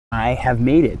I have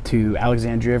made it to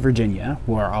Alexandria, Virginia,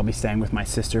 where I'll be staying with my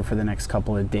sister for the next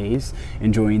couple of days,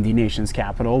 enjoying the nation's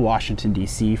capital, Washington,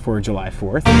 D.C. for July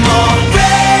 4th.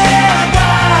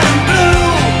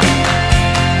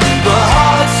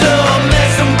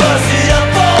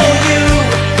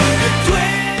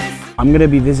 I'm going to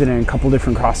be visiting a couple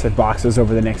different CrossFit boxes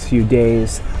over the next few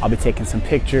days. I'll be taking some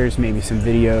pictures, maybe some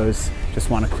videos.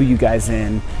 Just want to clue you guys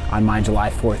in on my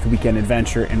July 4th weekend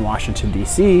adventure in Washington,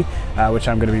 D.C., which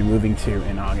I'm going to be moving to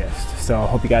in August. So I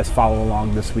hope you guys follow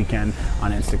along this weekend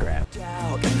on Instagram.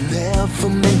 Never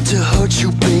meant to hurt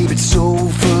you, babe, it's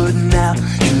over now.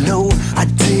 You know I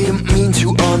didn't mean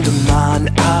to undermine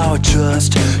our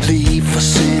trust. Leave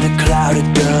us in a cloud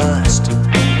of dust.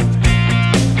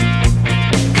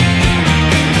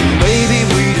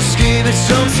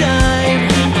 Sometime.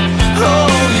 Oh,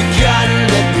 you gotta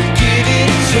let me give it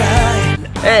a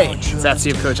try. Hey, it's that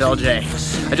Steve Coach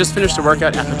LJ. I just finished a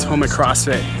workout at Potomac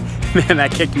CrossFit. Man,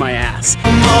 that kicked my ass.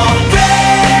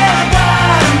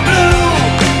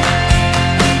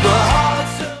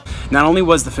 Not only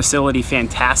was the facility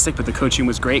fantastic, but the coaching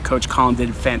was great. Coach Colin did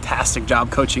a fantastic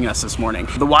job coaching us this morning.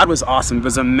 The WOD was awesome. It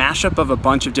was a mashup of a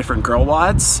bunch of different girl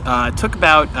WODs. It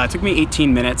took me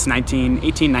 18 minutes, 19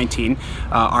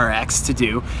 RX to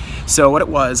do. So what it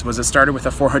was it started with a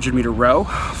 400-meter row,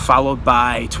 followed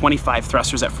by 25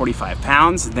 thrusters at 45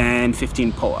 pounds, then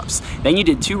 15 pull-ups. Then you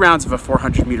did 2 rounds of a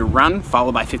 400-meter run,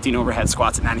 followed by 15 overhead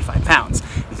squats at 95 pounds.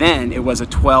 Then it was a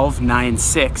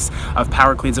 12-9-6 of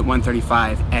power cleans at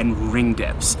 135 and ring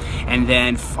dips. And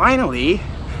then finally,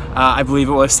 I believe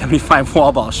it was 75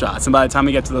 wall ball shots. And by the time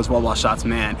we get to those wall ball shots,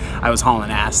 man, I was hauling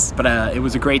ass. But it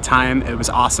was a great time. It was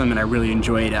awesome, and I really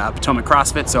enjoyed Potomac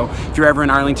CrossFit. So if you're ever in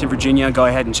Arlington, Virginia, go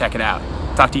ahead and check it out.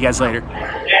 Talk to you guys later.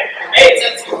 Hey,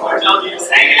 it's Steve Coach LJ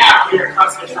just hanging out here at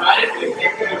CrossFit Trident with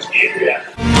Coach Andrea.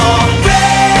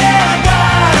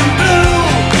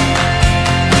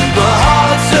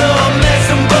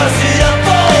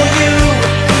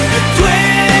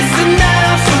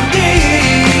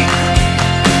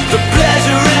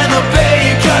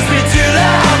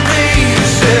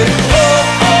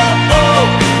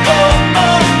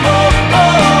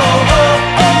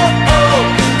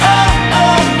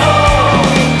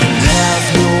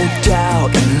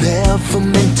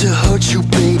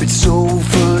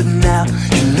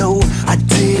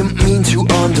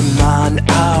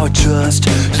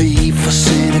 Just leave us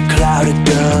in a cloud of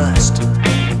dust.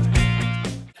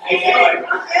 How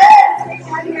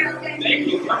you doing? Thank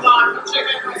you. Come on, come check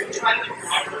out CrossFit Trident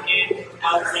in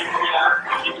Alexandria.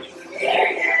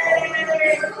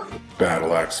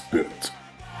 Battle Axe built.